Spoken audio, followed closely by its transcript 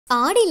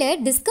ஆடியில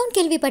discount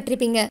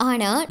கேள்விப்பட்டிருப்பீங்க.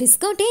 ஆனா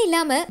டிஸ்கவுண்டே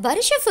இல்லாம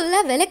வருஷம் ஃபுல்லா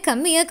விலை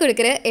கம்மியா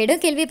கொடுக்கிற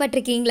இடம்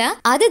கேள்விப்பட்டிருக்கீங்களா?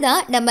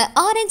 அதுதான் நம்ம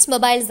orange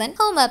mobiles and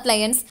home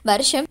appliances.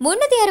 வருஷம்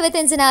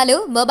 365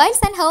 நாளும்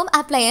மொபைல்ஸ் அண்ட் ஹோம்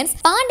அப்ளையன்ஸ்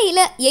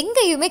பாண்டியில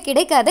எங்கேயுமே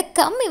கிடைக்காத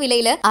கம்மி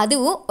விலையில,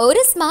 அதுவும்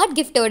ஒரு ஸ்மார்ட்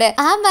கிஃப்டோட.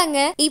 ஆமாங்க,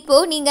 இப்போ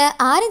நீங்க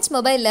ஆரஞ்ச்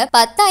மொபைல்ல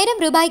 10,000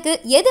 ரூபாய்க்கு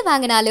எது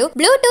வாங்கினாலும்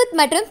ப்ளூடூத்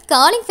மற்றும்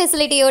காலிங்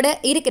ஃபெசிலிட்டியோட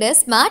இருக்கிற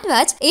ஸ்மார்ட்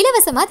வாட்ச்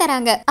இலவசமா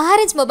தராங்க.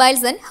 Orange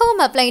mobiles and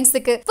home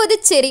அப்ளையன்ஸுக்கு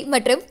Puducherry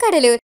மற்றும்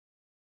கடலூர்.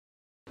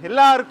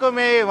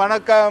 எல்லாருக்குமே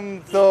வணக்கம்.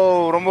 ஸோ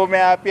ரொம்பவுமே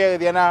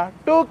ஹாப்பியாகுது, ஏன்னா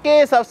 2K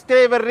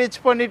சப்ஸ்கிரைபர் ரீச்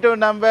பண்ணிட்டோம்.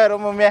 நம்ம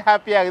ரொம்பவுமே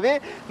ஹாப்பியாகுது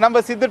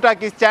நம்ம சித்து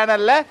டாக்கீஸ்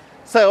சேனலில்.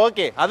 ஸோ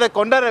ஓகே, அதை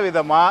கொண்டாடுற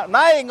விதமாக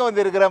நான் எங்கே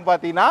வந்து இருக்கிறேன்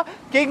பார்த்தீங்கன்னா,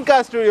 கிங்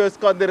கார்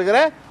ஸ்டுடியோஸ்க்கு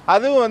வந்துருக்கிறேன்.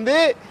 அதுவும் வந்து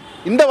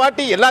இந்த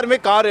வாட்டி எல்லாருமே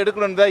கார்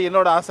எடுக்கணும்னு தான்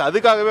என்னோட ஆசை.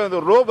 அதுக்காகவே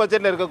வந்து லோ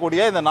பட்ஜெட்டில்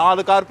இருக்கக்கூடிய இந்த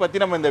 4 கார்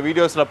பற்றி நம்ம இந்த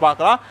வீடியோஸில்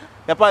பார்க்கலாம்.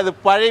 எப்பா இது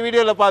பழைய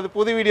வீடியோவில்ப்பா, அது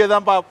புது வீடியோ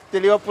தான்ப்பா,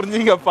 தெளிவாக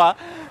புரிஞ்சுங்கப்பா.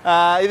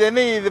 இது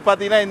என்ன, இது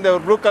பார்த்தீங்கன்னா இந்த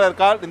ப்ளூ கலர்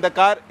கார்,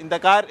 இந்த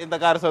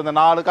கார் ஸோ இந்த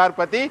 4 கார்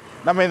பற்றி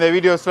நம்ம இந்த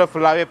வீடியோஸில்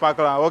ஃபுல்லாகவே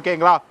பார்க்கலாம்.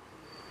 ஓகேங்களா?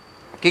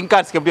 கிங்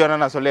கார்ஸ்க்கு எப்படி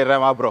வேணும் நான்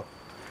சொல்லிடுறேன், வா ப்ரோ.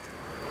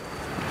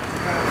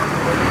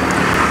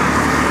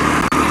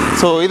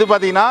 ஸோ இது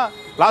பார்த்தீங்கன்னா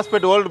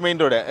லாஸ்பேட் ஓல்டு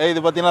மெயின் ரோடு. இது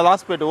பார்த்தீங்கன்னா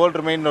லாஸ்பேட்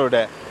ஓல்டு மெயின்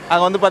ரோடு.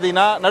 அங்கே வந்து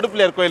பார்த்தீங்கன்னா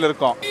நடுப்பிள்ளையார் கோயில்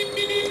இருக்கும்.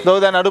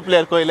 இதோதான்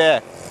நடுப்பிள்ளையார் கோயில்.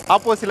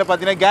 ஆப்போசிட்டில்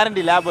பார்த்தீங்கன்னா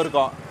கேரண்டி லேப்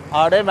இருக்கும்.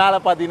 அப்படியே மேலே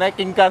பார்த்தீங்கன்னா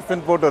கிங்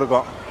கார்ஸ்ன்னு போட்டு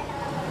இருக்கும்.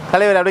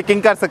 தலைவர் அப்படியே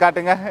கிங் கார்ஸை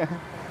காட்டுங்க.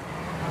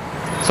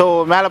 ஸோ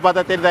மேலே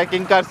பார்த்தா தெரியுதா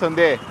கிங் கார்ஸ்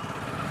வந்து.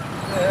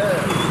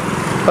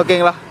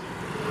 ஓகேங்களா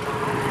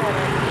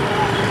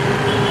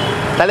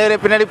தலைவரே,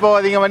 பின்னாடி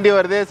போகாதீங்க, வண்டி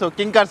வருது. ஸோ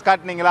கிங் கார்ஸ்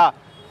காட்டுனீங்களா,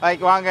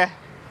 வாங்க.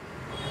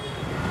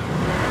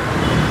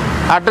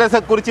 அட்ரஸை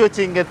குறித்து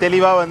வச்சுங்க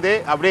தெளிவாக வந்து.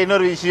 அப்படியே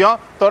இன்னொரு விஷயம்,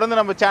 தொடர்ந்து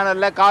நம்ம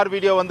சேனலில் கார்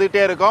வீடியோ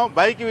வந்துகிட்டே இருக்கும்.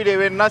 பைக் வீடியோ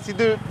வேணும்னா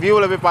சித்து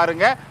வியூவில் போய்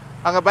பாருங்கள்,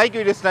 அங்கே பைக்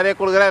வீடியோஸ் நிறைய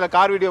கொடுக்குறேன். இல்லை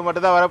கார் வீடியோ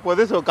மட்டும் தான்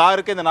வரப்போகுது. ஸோ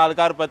காருக்கு இந்த 4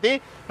 கார் பற்றி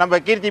நம்ம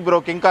கீர்த்தி ப்ரோ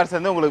கிங் கார்ஸ்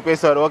வந்து உங்களுக்கு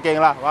பேசுவார்.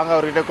 ஓகேங்களா, வாங்க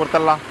அவர்கிட்ட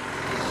கொடுத்துடலாம்.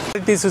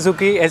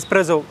 சுசுகி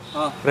எஸ்பிரஸோ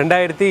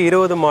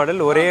 2020 மாடல்,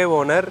 ஒரே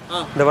ஓனர்.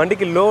 இந்த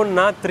வண்டிக்கு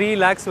லோன்னா 3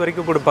 lakhs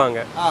வரைக்கும் கொடுப்பாங்க.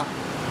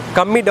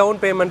 கம்மி டவுன்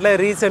பேமெண்ட்டில்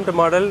ரீசெண்ட்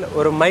மாடல்,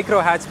 ஒரு மைக்ரோ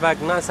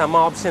ஹேட்ச்பேக்னா செம்ம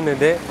ஆப்ஷன்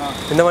இது.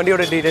 இந்த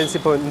வண்டியோட டீட்டெயில்ஸ்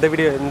இப்போ இந்த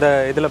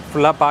இதில்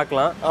ஃபுல்லாக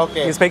பார்க்கலாம்.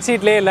 ஸ்பெக்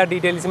ஷீட்லேயே எல்லா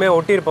டீட்டெயில்ஸுமே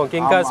ஒட்டியிருப்போம்.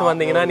 கிங் கார்ஸ்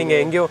வந்தீங்கன்னா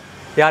நீங்கள் எங்கேயோ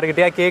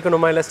யாருக்கிட்டையா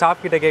கேட்கணுமா இல்லை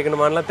ஸ்டாஃப் கிட்ட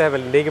கேட்கணுமான்லாம்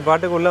தேவையில்லை. நீங்கள்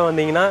பாட்டுக்குள்ளே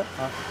வந்தீங்கன்னா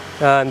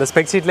இந்த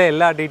ஸ்பெக் ஷீட்டில்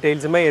எல்லா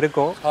டீட்டெயில்ஸுமே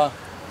இருக்கும்.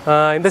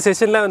 இந்த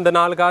செஷனில் இந்த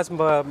 4 கார்ஸ்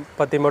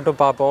பற்றி மட்டும்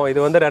பார்ப்போம். இது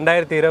வந்து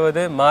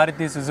 2020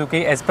 Maruti Suzuki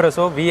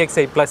Espresso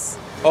VXi plus,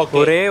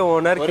 ஒரே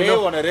ஓனர்.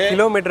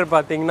 கிலோமீட்டர்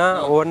பார்த்தீங்கன்னா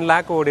 1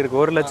 lakh ஓடி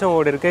இருக்கு, 1 லட்சம்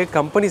ஓடி இருக்கு.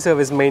 கம்பெனி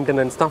சர்வீஸ்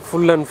மெயின்டெனன்ஸ் தான்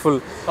ஃபுல் அண்ட்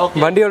ஃபுல்.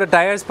 வண்டியோட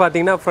டயர்ஸ்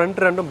பார்த்தீங்கன்னா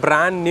ஃப்ரண்ட் ரெண்டும்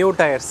பிராண்ட் நியூ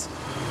டயர்ஸ்.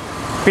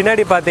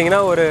 பின்னாடி பார்த்தீங்கன்னா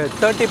ஒரு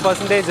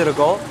 30%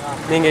 இருக்கும்.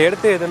 நீங்கள்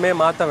எடுத்து எதுவுமே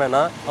மாற்ற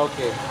வேணாம்.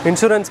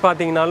 இன்சூரன்ஸ்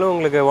பார்த்தீங்கன்னாலும்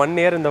உங்களுக்கு 1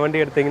 year இந்த வண்டி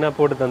எடுத்தீங்கன்னா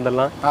போட்டு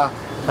தந்துடலாம்.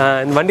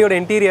 இந்த வண்டியோட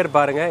இன்டீரியர்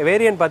பாருங்கள்.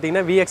 வேரியன்ட்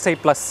பார்த்தீங்கன்னா VXi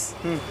ப்ளஸ்.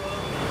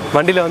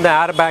 வண்டியில் வந்து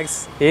air bags,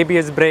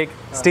 ABS break,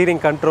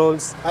 steering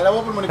controls,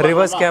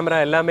 reverse camera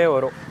எல்லாமே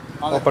வரும்.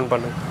 ஓப்பன்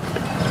பண்ணுங்க.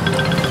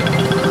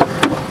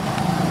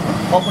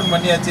 ஓப்பன்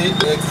பண்ணியாச்சு,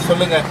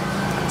 சொல்லுங்க.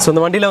 ஸோ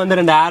இந்த வண்டியில் வந்து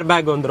 2 ஏர்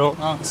பேக் வந்துடும்.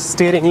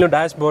 ஸ்டீரிங்லையும்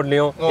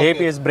டேஷ்போர்ட்லேயும்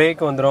ABS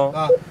பிரேக் வந்துடும்.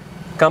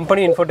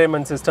 கம்பெனி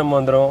இன்ஃபோடெயின்மெண்ட் சிஸ்டம்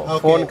வந்துடும்.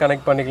 ஃபோன்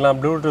கனெக்ட் பண்ணிக்கலாம்,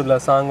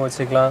 ப்ளூடூத்தில் சாங்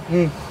வச்சுக்கலாம்.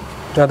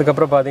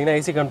 அதுக்கப்புறம் பார்த்தீங்கன்னா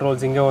AC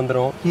கண்ட்ரோல்ஸ் இங்கே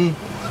வந்துடும்.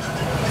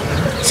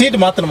 Seat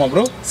மாற்றணுமா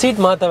bro? சீட்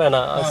மாற்ற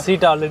வேணாம்,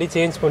 சீட் ஆல்ரெடி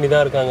சேஞ்ச் பண்ணி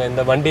தான் இருக்காங்க.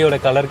 இந்த வண்டியோட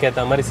கலருக்கு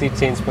ஏற்ற மாதிரி சீட்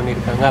சேஞ்ச்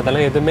பண்ணியிருக்காங்க.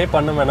 அதெல்லாம் எதுவுமே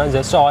பண்ண வேணாம்,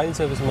 ஜஸ்ட் ஆயில்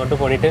சர்வீஸ்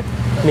மட்டும் பண்ணிவிட்டு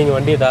நீங்கள்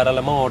வண்டியை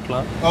தாராளமாக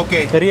ஓட்டலாம். Okay,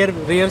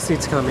 rear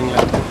seeds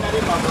காமிங்களா?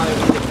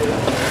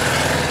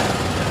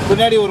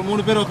 பின்னாடி ஒரு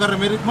 3 பேர் உட்கார்ற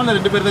மாதிரி இருக்குமா, இல்லை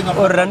 2 பேர் தான்?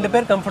 ஒரு 2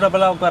 பேர்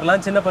கம்ஃபர்டபுளாக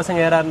உட்காரலாம். சின்ன பசங்க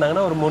யாராக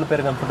இருந்தாங்கன்னா ஒரு 3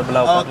 பேர்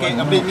கம்ஃபர்டபுளாக. ஓகே,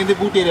 அப்படி இங்கேருந்து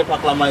பூட்டி ஏரியா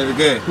பார்க்கலாமா?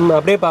 இதுக்கு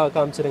அப்படியே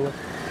காமிச்சிருங்க.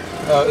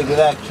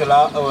 இதுதான்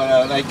ஆக்சுவலாக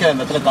வைக்க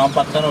இந்த இடத்துல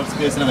காம்பாக்டான ஒரு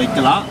ஸ்பேஸில்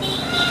வைக்கலாம்.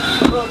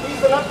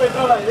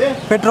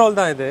 பெட்ரோல்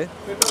தான் இது.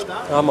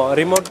 ஆமாம்,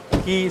 remote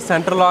key,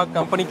 central lock,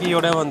 company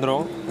கீயோட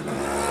வந்துடும்.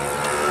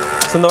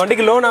 ஸோ இந்த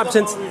வண்டிக்கு loan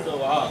options,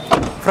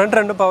 front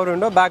 2 power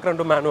window, back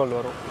 2 manual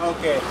வரும்.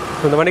 ஓகே,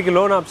 இந்த வண்டிக்கு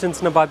லோன்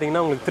ஆப்ஷன்ஸ்னு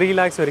பார்த்தீங்கன்னா உங்களுக்கு 3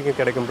 lakhs வரைக்கும்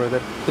கிடைக்கும்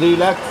பிரதர்.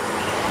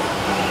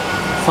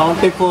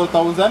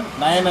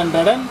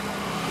 3,74,900.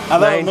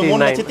 அதாவது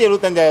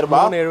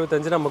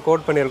 3,75,000 நம்ம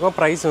கோட் பண்ணியிருக்கோம்.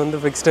 ப்ரைஸ் வந்து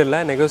ஃபிக்ஸ்டு இல்லை,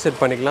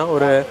 நெகோசியேட் பண்ணிக்கலாம்.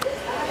 ஒரு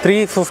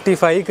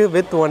 355க்கு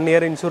வித் 1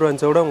 year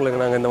இன்சூரன்ஸோட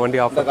உங்களுக்கு நாங்கள் இந்த வண்டி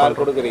ஆஃபர்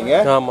கொடுக்குறீங்க.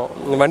 ஆமாம்,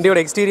 இந்த வண்டியோட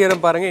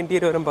எக்ஸ்டீரியரும் பாருங்கள்,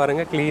 இன்டீரியரும்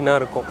பாருங்கள், க்ளீனாக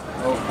இருக்கும்.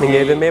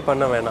 நீங்கள் எதுவுமே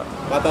பண்ண வேணாம்,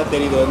 பார்த்தா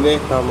தெரியுது வந்து.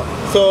 ஆமாம்.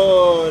 ஸோ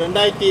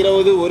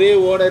 2020 ஒரே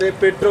ஓனரு,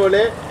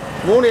 பெட்ரோலு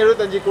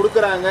 375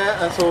 கொடுக்குறாங்க.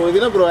 ஸோ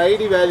இதுனா ப்ரோ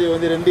ஐடி வேல்யூ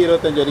வந்து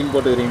 225 வரைக்கும்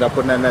போட்டுக்கிறீங்களா?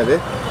 அப்படின்னா என்னது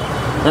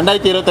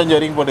 2025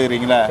 வரைக்கும்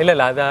போட்டுக்கிறீங்களா? இல்லை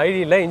அது ஐடி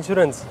இல்லை,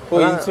 இன்சூரன்ஸ்.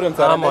 இன்சூரன்ஸ்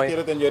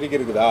 2025 வரைக்கும்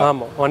இருக்குதா?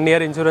 ஆமாம், 1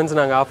 year இன்சூரன்ஸ்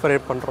நாங்கள் ஆஃபர்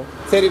பண்ணுறோம்.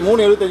 சரி,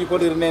 375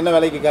 போட்டுக்கிறீங்க. என்ன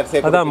விலைக்கு கார்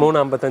சேர்த்து? அதான்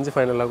 355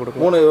 ஃபைனலாக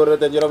கொடுக்கும்.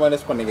 325 ரூபா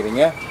மைனஸ்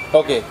பண்ணிக்கிறீங்க.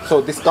 Okay, so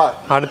this car.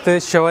 அடுத்து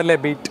ஷெவர்லே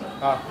பீட்.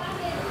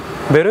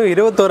 வெறும்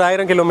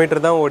 21,000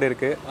 கிலோமீட்டர் தான் ஓடி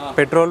இருக்கு.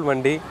 பெட்ரோல்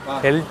வண்டி,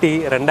 LT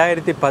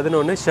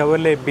 2011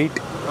 ஷெவர்லே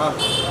பீட்.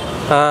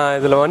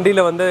 இதில்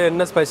வண்டியில் வந்து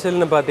என்ன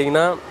ஸ்பெஷல்னு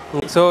பார்த்தீங்கன்னா,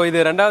 ஸோ இது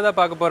ரெண்டாவதாக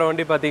பார்க்க போகிற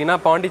வண்டி பார்த்தீங்கன்னா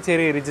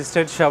Pondicherry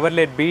registered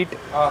Chevrolet beat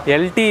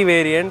LT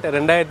variant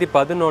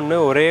 2011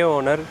 ஒரே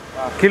ஓனர்.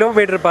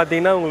 கிலோமீட்டர்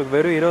பார்த்தீங்கன்னா உங்களுக்கு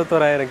வெறும்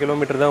 21,000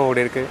 கிலோமீட்டர் தான்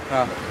ஓடி இருக்கு.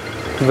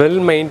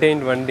 வெல்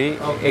மெயின்டைன்ட் வண்டி.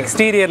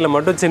 எக்ஸ்டீரியரில்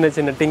மட்டும் சின்ன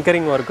சின்ன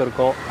டிங்கரிங் ஒர்க்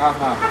இருக்கும்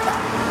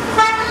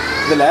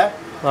இதில்.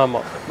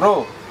 ஆமாம் ப்ரோ,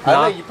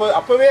 இப்போ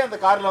அப்பவே அந்த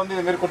கார்ல வந்து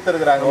இந்த மாதிரி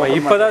கொடுத்துருக்காங்க.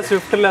 இப்போதான்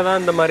ஸ்விஃப்ட்டில் தான்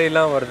இந்த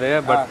மாதிரிலாம் வருது.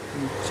 பட்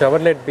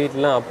ஷவர்லெட்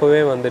பீட்லாம்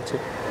அப்போவே வந்துச்சு.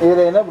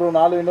 இதில் என்ன ப்ரோ,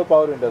 4 விண்டோ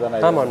பவர் விண்டோ தானே?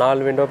 ஆமாம்,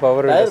 4 விண்டோ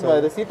பவர் விண்டோ.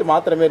 இது சீட்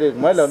மாத்திர மாதிரி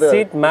இருக்குமா இல்லை வந்து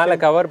சீட் மேலே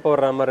கவர்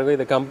போடுற மாதிரி இருக்கும்.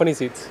 இது கம்பெனி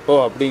சீட்ஸ். ஓ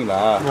அப்படிங்களா?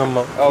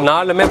 ஆமாம்,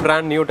 4மே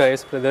பிராண்ட் நியூ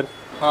டயர்ஸ் பிரதர்.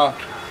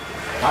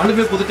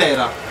 4மே புது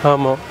டயரா?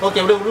 ஆமாம். ஓகே,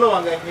 அப்படியே உள்ள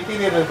வாங்க.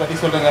 இன்டீரியர் பற்றி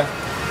சொல்லுங்க.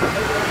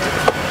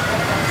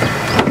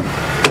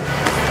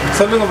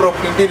 சொல்லுங்க ப்ரோ,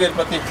 இன்டீரியர்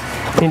பற்றி.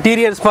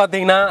 இன்டீரியர்ஸ்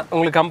பார்த்தீங்கன்னா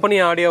உங்களுக்கு கம்பெனி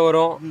ஆடியோ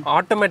வரும்,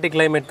 ஆட்டோமேட்டிக்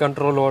கிளைமேட்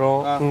கண்ட்ரோல்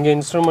வரும், இங்கே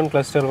இன்ஸ்ட்ருமெண்ட்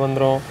கிளஸ்டர்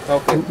வந்துடும்,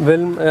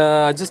 வெல்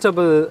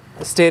அட்ஜஸ்டபிள்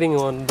ஸ்டேரிங்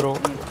வந்துடும்,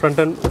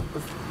 front and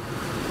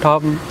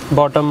top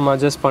bottom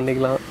adjust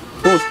பண்ணிக்கலாம்.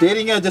 ஓ,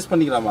 ஸ்டேரிங்கே அட்ஜஸ்ட்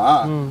பண்ணிக்கலாமா?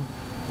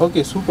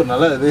 ஓகே, சூப்பர்,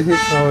 நல்லா இது.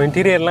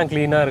 இன்டீரியர்லாம்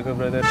க்ளீனாக இருக்குது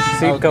பிரதர்.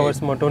 சீட்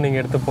கவர்ஸ் மட்டும்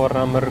நீங்கள் எடுத்து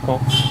போடுற மாதிரி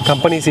இருக்கும்.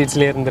 கம்பெனி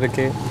சீட்ஸ்லேயே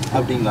இருந்திருக்கு.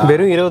 அப்படிங்களா?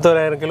 வெறும்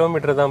 21,000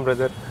 கிலோமீட்டர் தான்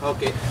பிரதர்.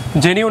 Okay,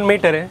 genuine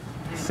metre.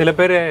 சில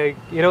பேர்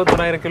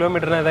 21,000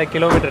 கிலோமீட்டர்னா ஏதாவது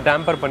கிலோமீட்டர்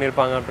டேம்பர்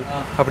பண்ணியிருப்பாங்க.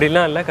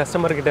 அப்படிலாம் இல்லை,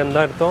 கஸ்டமர் கிட்ட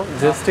இருந்தால் எடுத்தோம்.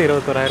 ஜஸ்ட்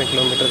 21,000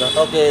 கிலோமீட்டர் தான்.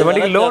 இந்த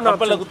வண்டிக்கு லோன்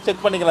ஆப்ஷன்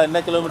செக் பண்ணிக்கலாம் என்ன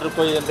கிலோமீட்டர்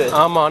போயிட்டு.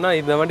 ஆமாம், ஆனால்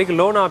இந்த வண்டிக்கு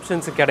லோன்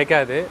ஆப்ஷன்ஸ்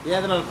கிடைக்காது.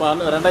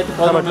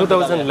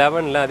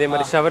 2011 அதே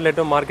மாதிரி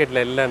ஷவர்லெட்டும்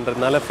மார்க்கெட்டில்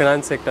இல்லைன்றதுனால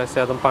ஃபினான்ஸ் செக்டர்ஸ்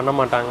அதுவும் பண்ண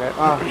மாட்டாங்க.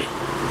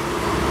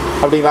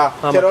 அப்படிங்களா?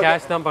 ஆமாம்,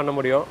 கேஷ் தான் பண்ண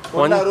முடியும்.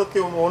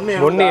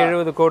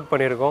 170 கோட்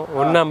பண்ணியிருக்கோம்.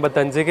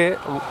 155க்கு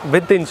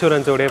வித்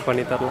இன்சூரன்ஸோடய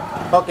பண்ணி தரலாம்.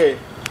 ஓகே,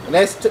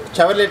 நெக்ஸ்ட்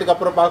ஷவர்லெட்டுக்கு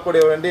அப்புறம்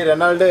பார்க்கக்கூடிய வண்டி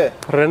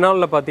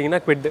ரெனால்டில் பார்த்தீங்கன்னா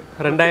குவிட்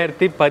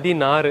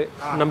 2016.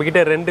 நம்மக்கிட்ட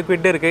 2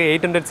 குவிட் இருக்குது.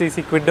 800cc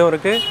குவிட்டும்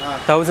இருக்குது,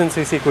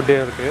 1000cc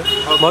குவிட்டும் இருக்குது.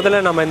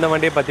 முதல்ல நம்ம இந்த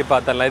வண்டியை பற்றி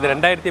பார்த்தரலாம். இது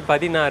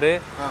 2016,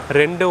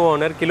 2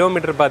 ஓனர்.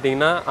 கிலோமீட்டர்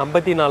பார்த்தீங்கன்னா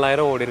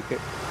 54,000 ஓடி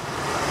இருக்குது.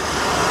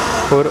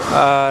 ஒரு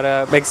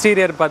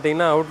எக்ஸ்டீரியர்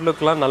பார்த்தீங்கன்னா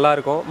அவுட்லுக்லாம்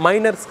நல்லாயிருக்கும்.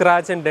 மைனர்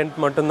ஸ்க்ராட்ச் அண்ட் டென்ட்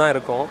மட்டும்தான்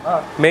இருக்கும்,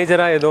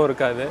 மேஜராக எதுவும்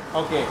இருக்காது.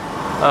 ஓகே,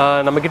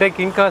 நம்மக்கிட்ட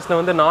கிங் காஸ்ட்டில்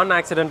வந்து நான்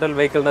ஆக்சிடென்டல்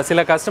வெஹிக்கிள் தான். சில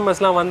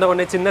கஸ்டமர்ஸ்லாம் வந்த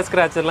உடனே சின்ன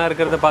ஸ்க்ராட்ச் எல்லாம்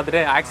இருக்கிறத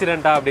பார்த்துட்டு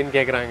ஆக்சிடென்ட்டா அப்படின்னு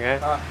கேட்குறாங்க.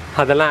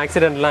 அதெல்லாம்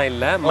ஆக்சிடென்ட்லாம்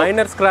இல்லை,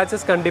 மைனர்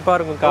ஸ்க்ராச்சஸ் கண்டிப்பாக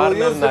இருக்கும்.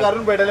 காரில் இருந்தால்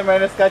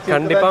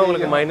கண்டிப்பாக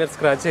உங்களுக்கு மைனர்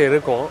ஸ்க்ராட்ச்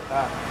இருக்கும்.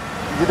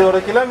 இதோட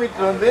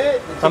கிலோமீட்டர் வந்து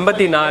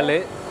 54.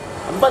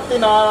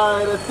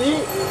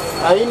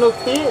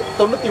 54,593.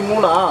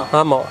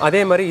 ஆமாம்,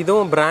 அதே மாதிரி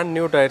இதுவும் பிராண்ட்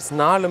நியூ டயர்ஸ்.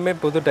 4மே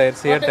புது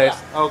டயர்ஸ், ஏர்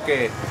டயர்ஸ். ஓகே,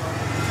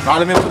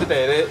 4மே புது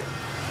டயரு.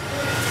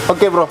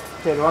 ஓகே ப்ரோ,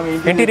 சரி வாங்க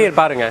இன்டீரியர்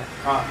பாருங்க.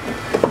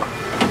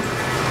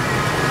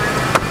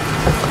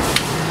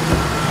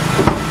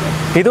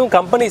 இதுவும்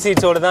கம்பெனி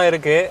சீட்ஸோட தான்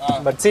இருக்கு.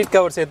 பட் சீட்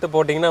கவர்ஸ் எடுத்து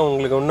போட்டிங்கன்னா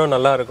உங்களுக்கு இன்னும்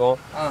நல்லா இருக்கும்.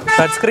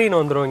 டச் ஸ்க்ரீன்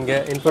வந்துடும் இங்கே,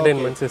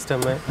 infotainment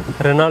system,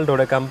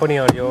 ரெனால்டோட company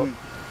audio,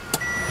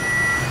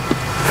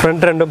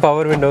 front 2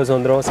 power Windows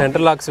வந்துடும்,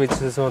 சென்ட்ரல் லாக்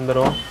ஸ்விட்சஸ்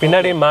வந்துடும்,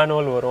 பின்னாடி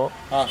மேனுவல் வரும்.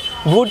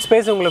 பூட்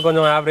ஸ்பேஸ் உங்களுக்கு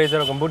கொஞ்சம் ஆவரேஜாக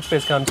இருக்கும். Boot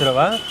space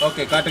காமிச்சிடவா?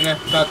 ஓகே, காட்டுங்க.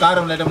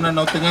 காரம் லைட்டம்னா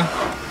நோத்துங்க.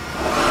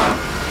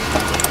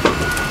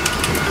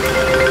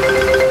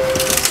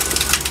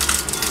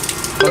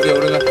 ஓகே,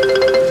 விடுங்க,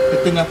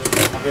 எடுத்துங்க.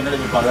 அப்போ என்ன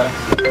பார்க்குறேன்.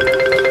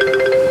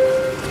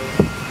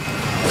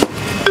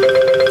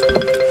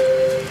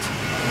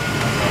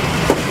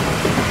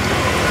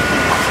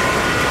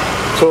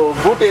 ஸோ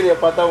பூட் ஏரியா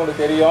பார்த்தா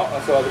உங்களுக்கு தெரியும்.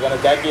 ஸோ அதுக்கான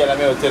ஜாக்கி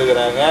எல்லாமே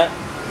வச்சுருக்குறாங்க.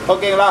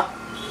 ஓகேங்களா?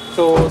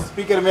 ஸோ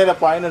ஸ்பீக்கர் மேலே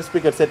பாயினர்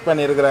ஸ்பீக்கர் செட்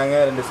பண்ணியிருக்கிறாங்க.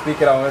 2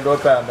 ஸ்பீக்கர் அவங்க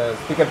டோர் அந்த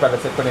ஸ்பீக்கர்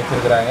பேடில் செட் பண்ணி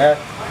வச்சுருக்கிறாங்க.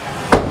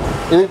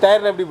 இது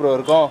டயரில் எப்படி ப்ரோ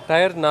இருக்கும்?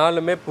 டயர்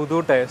 4மே புது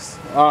டயர்ஸ்.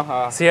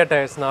 சியா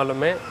டயர்ஸ்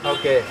 4மே.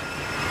 ஓகே,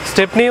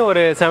 ஸ்டெப்னி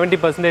ஒரு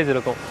 70%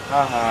 இருக்கும்.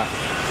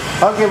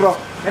 ஓகே ப்ரோ,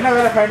 என்ன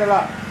வேலை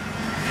ஃபைனலாக?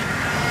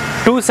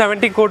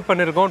 270 கோட்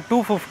பண்ணியிருக்கோம்.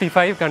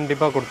 255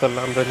 கண்டிப்பாக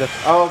கொடுத்துடலாம் பிரதர்.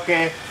 ஓகே,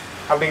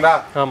 அப்படிங்களா?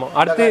 ஆமாம்.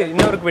 அடுத்து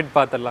இன்னொரு குவிட்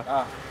பார்த்துடலாம்.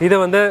 இது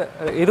வந்து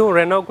இதுவும்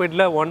Reno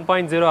குவிட்ல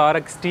 1.0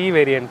 RXT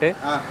variant,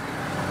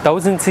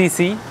 1000cc.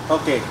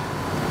 Okay,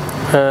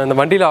 இந்த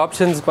வண்டியில்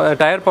ஆப்ஷன்ஸ்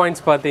டயர்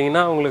பாயிண்ட்ஸ்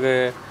பார்த்தீங்கன்னா உங்களுக்கு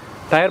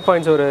டயர்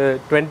பாயிண்ட்ஸ் ஒரு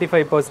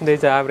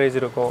 25% ஆவரேஜ்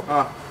இருக்கும்.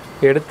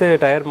 எடுத்து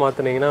டயர்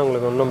மாற்றினீங்கன்னா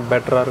உங்களுக்கு இன்னும்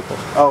பெட்டராக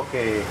இருக்கும்.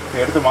 ஓகே,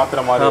 எடுத்து மாத்திர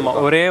மாதிரி. ஆமாம்,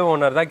 ஒரே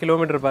ஓனர் தான்.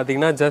 கிலோமீட்டர்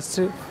பார்த்தீங்கன்னா ஜஸ்ட்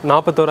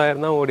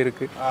 41,000 தான் ஓடி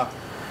இருக்கு.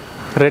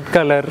 ரெட்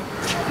கலர்,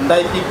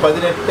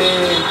 2018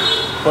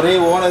 ஒரே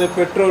ஓனர்.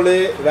 பெட்ரோலு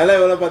விலை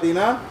எவ்வளோ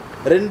பார்த்தீங்கன்னா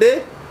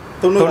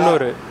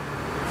 290.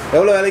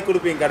 எவ்வளோ விலைக்கு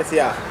கொடுப்பீங்க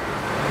கடைசியாக?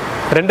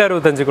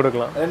 265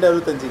 கொடுக்கலாம்.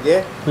 265க்கு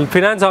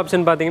ஃபினான்ஸ்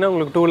ஆப்ஷன் பார்த்தீங்கன்னா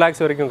உங்களுக்கு 2 lakhs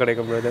வரைக்கும்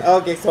கிடைக்கும்.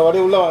 ஓகே, ஸோ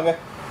அப்படியே உள்ளே வாங்க.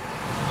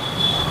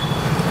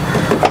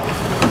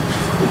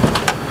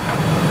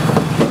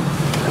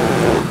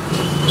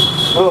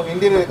 ப்ரோ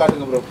இன்டீரியர்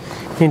காட்டுங்க ப்ரோ.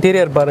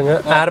 இன்டீரியர் பாருங்க.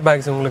 ஏர்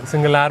பேக்ஸ் உங்களுக்கு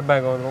சிங்கிள் ஏர்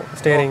பேக் வரும்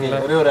ஸ்டீரிங்ல.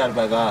 ஒரே ஒரு ஏர்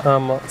பேக்கா?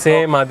 ஆமாம்,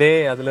 சேம் அதே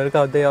அதில் இருக்க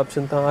அதே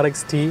ஆப்ஷன் தான்.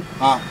 RXT.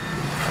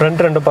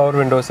 Front 2 power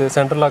Windows,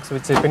 central lock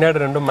ஸ்விட்ச், பின்னாடி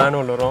 2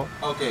 மேனுவல் வரும்.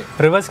 ஓகே,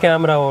 ரிவர்ஸ்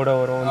கேமராவோட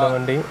வரும் இந்த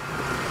வண்டி.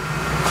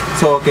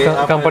 So okay,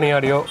 company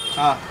audio.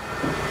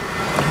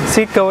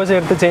 Seat covers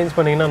எடுத்து சேஞ்ச்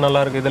பண்ணிங்கன்னா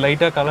நல்லாயிருக்கும். இது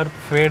லைட்டாக கலர்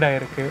ஃபேட்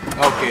ஆகிருக்கு.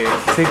 ஓகே,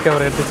 சீட்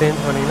கவர் எடுத்து சேஞ்ச்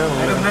பண்ணிங்கன்னா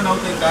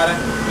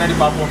முன்னாடி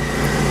பார்ப்போம்.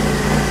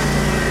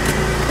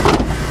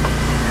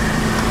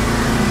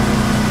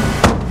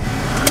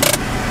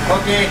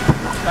 ஓகே,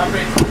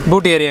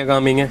 பூட் ஏரியா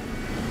காமிங்க.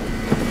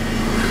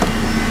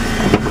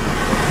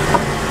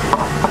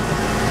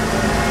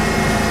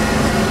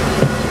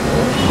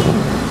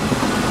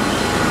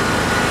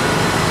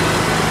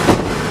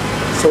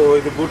 ஸோ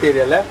இது பூட்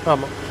ஏரியாவில்.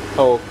 ஆமாம்,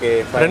 ஓகே.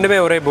 ரெண்டுமே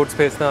ஒரே பூட்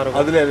ஸ்பேஸ் தான்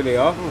இருக்கும்.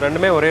 அதுலேயும்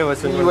ரெண்டுமே ஒரே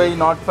வருஷம்.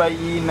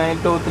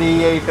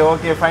 EY05E9238.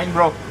 Okay, fine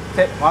bro.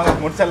 சரி, வாங்க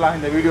முடிச்சிடலாம்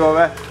இந்த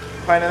வீடியோவை.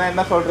 ஃபைனலாக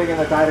என்ன சொல்கிறீங்க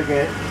இந்த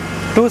காருக்கு?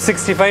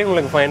 265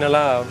 உங்களுக்கு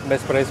ஃபைனலாக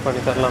பெஸ்ட் ப்ரைஸ் பண்ணி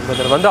தரலாம்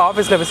பிரதர். வந்து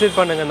ஆஃபீஸில் விசிட்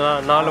பண்ணுங்கள்.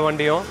 4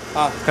 வண்டியும்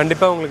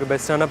கண்டிப்பாக உங்களுக்கு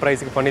பெஸ்ட்டான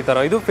ப்ரைஸுக்கு பண்ணி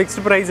தரோம். இதுவும்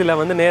ஃபிக்ஸ்டு ப்ரைஸில்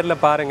வந்து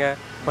நேரில் பாருங்கள்,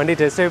 வண்டி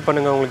டெஸ்ட் ட்ரைவ்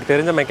பண்ணுங்கள், உங்களுக்கு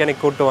தெரிஞ்ச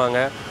மெக்கானிக் கூட்டுவாங்க.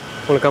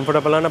 உங்களுக்கு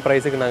கம்ஃபர்டபுளான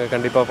ப்ரைஸுக்கு நாங்கள்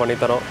கண்டிப்பாக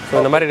பண்ணித்தரோம். ஸோ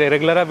இந்த மாதிரி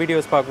ரெகுலராக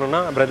வீடியோஸ் பார்க்கணுன்னா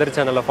பிரதர்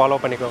சேனலை ஃபாலோ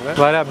பண்ணிக்கோங்க.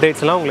 வர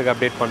அப்டேட்ஸ்லாம் உங்களுக்கு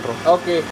அப்டேட் பண்ணுறோம். ஓகே.